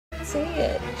Say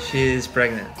it. She's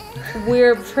pregnant.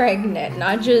 We're pregnant,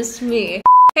 not just me.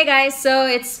 Hey guys, so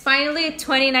it's finally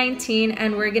 2019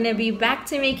 and we're gonna be back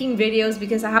to making videos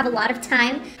because I have a lot of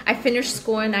time. I finished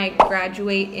school and I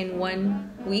graduate in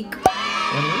 1 week.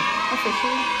 1 week?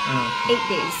 Officially. 8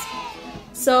 days.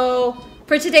 So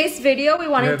for today's video, we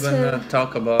wanted We're gonna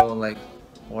talk about like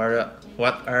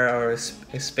what are our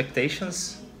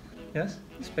expectations? Yes,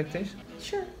 expectations.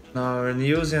 Sure. Our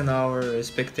news and our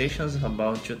expectations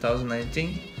about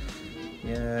 2019.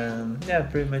 Yeah,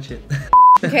 pretty much it.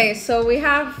 Okay, so we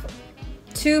have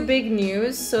two big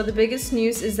news. So the biggest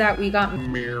news is that we got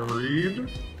married.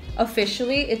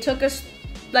 Officially. It took us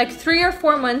like 3 or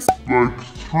 4 months.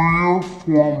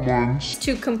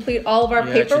 To complete all of our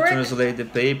paperwork. To translate the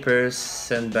papers,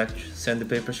 send the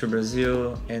papers to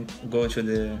Brazil, and go to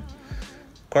the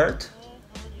court.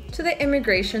 To the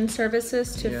immigration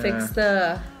services to fix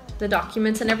the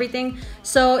documents and everything.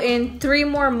 So in 3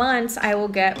 more months I will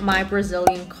get my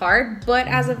Brazilian card, but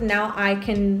as of now I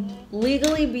can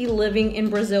legally be living in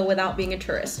Brazil without being a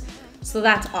tourist, so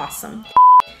that's awesome.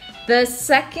 The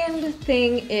second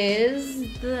thing is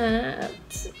that,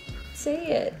 say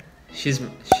it,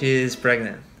 she's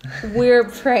pregnant. We're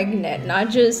pregnant, not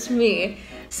just me.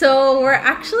 So we're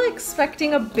actually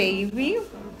expecting a baby.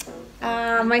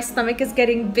 My stomach is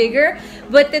getting bigger,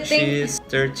 but the thing... She's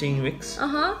 13 weeks.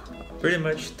 Pretty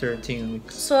much 13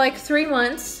 weeks. So like 3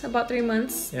 months, about 3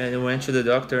 months. Yeah, and I went to the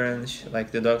doctor and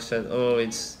the doctor said, oh,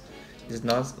 it's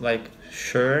not like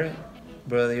sure,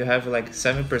 but you have like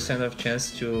 7% of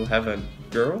chance to have a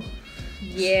girl.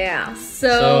 Yeah,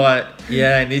 so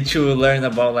I need to learn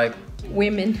about like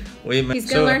women.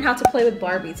 He's gonna learn how to play with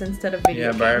Barbies instead of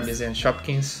video games. Barbies and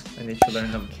Shopkins. I need to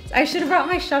learn them. I should have brought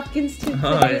my Shopkins to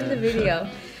put in the video.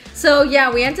 So yeah,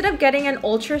 we ended up getting an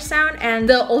ultrasound, and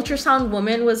the ultrasound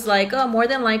woman was like, oh, more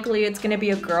than likely it's gonna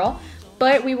be a girl,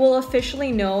 but we will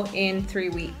officially know in 3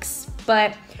 weeks.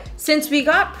 But since we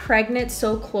got pregnant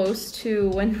so close to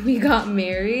when we got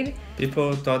married,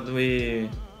 people thought we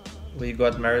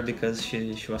got married because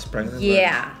she was pregnant.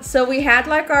 Yeah, so we had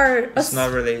like it's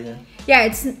not related.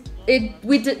 Yeah,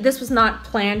 this was not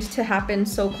planned to happen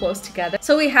so close together.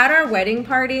 So we had our wedding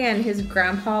party and his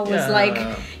grandpa was like,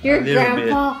 your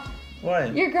grandpa, why?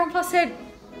 Your grandpa said,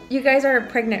 you guys are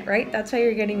pregnant, right? That's why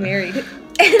you're getting married.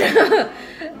 And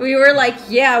we were like,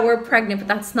 yeah, we're pregnant, but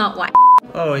that's not why.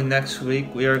 Oh, and next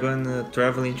week we are going to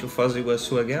travel into Foz do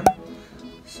Iguaçu again.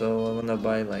 So I'm gonna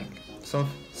buy like some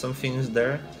things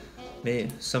there.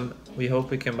 We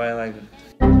hope we can buy like...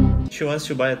 She wants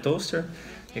to buy a toaster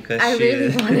because I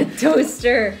really want a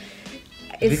toaster.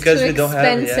 It's because too we don't have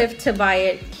it expensive yet. to buy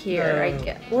it here. I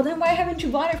get. Well, then why haven't you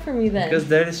bought it for me then? Because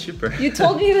that is cheaper. You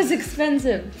told me it was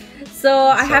expensive. So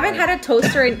I haven't had a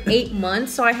toaster in 8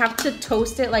 months, so I have to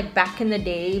toast it like back in the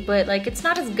day, but like it's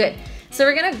not as good. So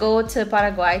we're gonna go to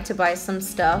Paraguay to buy some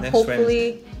stuff.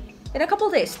 Hopefully in a couple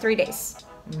days, 3 days.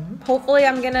 Hopefully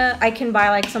I can buy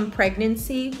like some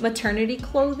maternity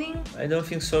clothing. I don't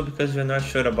think so because we're not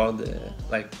sure about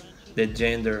the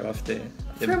gender of the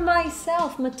For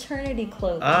myself, maternity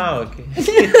clothing. Ah, okay.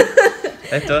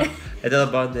 I thought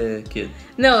about the kid.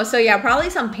 No, so yeah, probably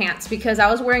some pants because I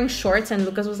was wearing shorts and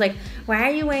Lucas was like, why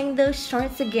are you wearing those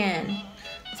shorts again?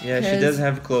 Yeah, she doesn't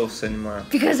have clothes anymore.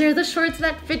 Because they're the shorts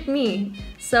that fit me.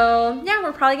 So yeah,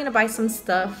 we're probably gonna buy some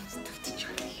stuff to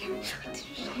try to hear.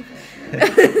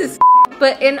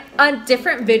 But in a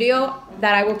different video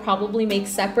that I will probably make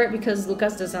separate because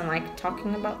Lucas doesn't like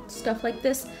talking about stuff like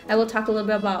this, I will talk a little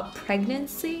bit about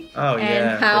pregnancy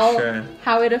and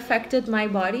how it affected my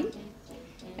body.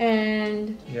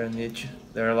 And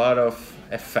there are a lot of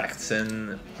effects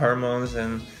and hormones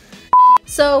and...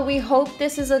 So we hope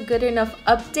this is a good enough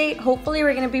update. Hopefully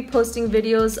we're going to be posting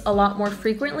videos a lot more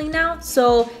frequently now.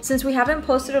 So since we haven't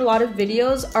posted a lot of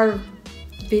videos, our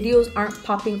videos aren't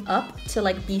popping up to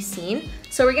like be seen.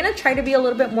 So we're gonna try to be a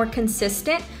little bit more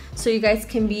consistent so you guys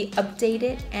can be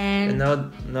updated. And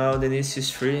now Denice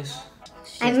is free.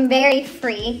 I'm very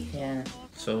free. Yeah.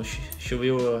 So she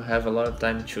will have a lot of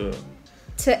time to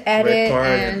edit record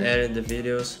and edit the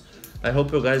videos. I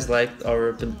hope you guys liked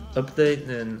our update,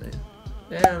 and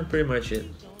yeah, pretty much it.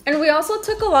 And we also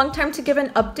took a long time to give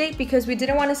an update because we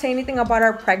didn't want to say anything about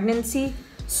our pregnancy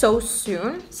so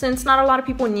soon, since not a lot of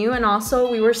people knew, and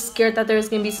also we were scared that there's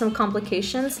gonna be some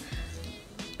complications.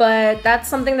 But that's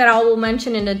something that I will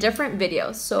mention in a different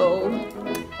video. So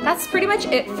that's pretty much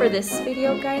it for this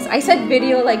video, guys. I said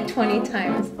video like 20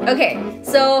 times. Okay,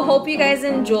 so hope you guys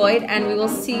enjoyed, and we will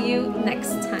see you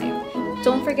next time.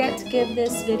 Don't forget to give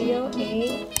this video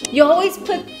you always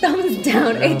put thumbs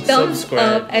down, a thumbs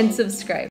up, and subscribe.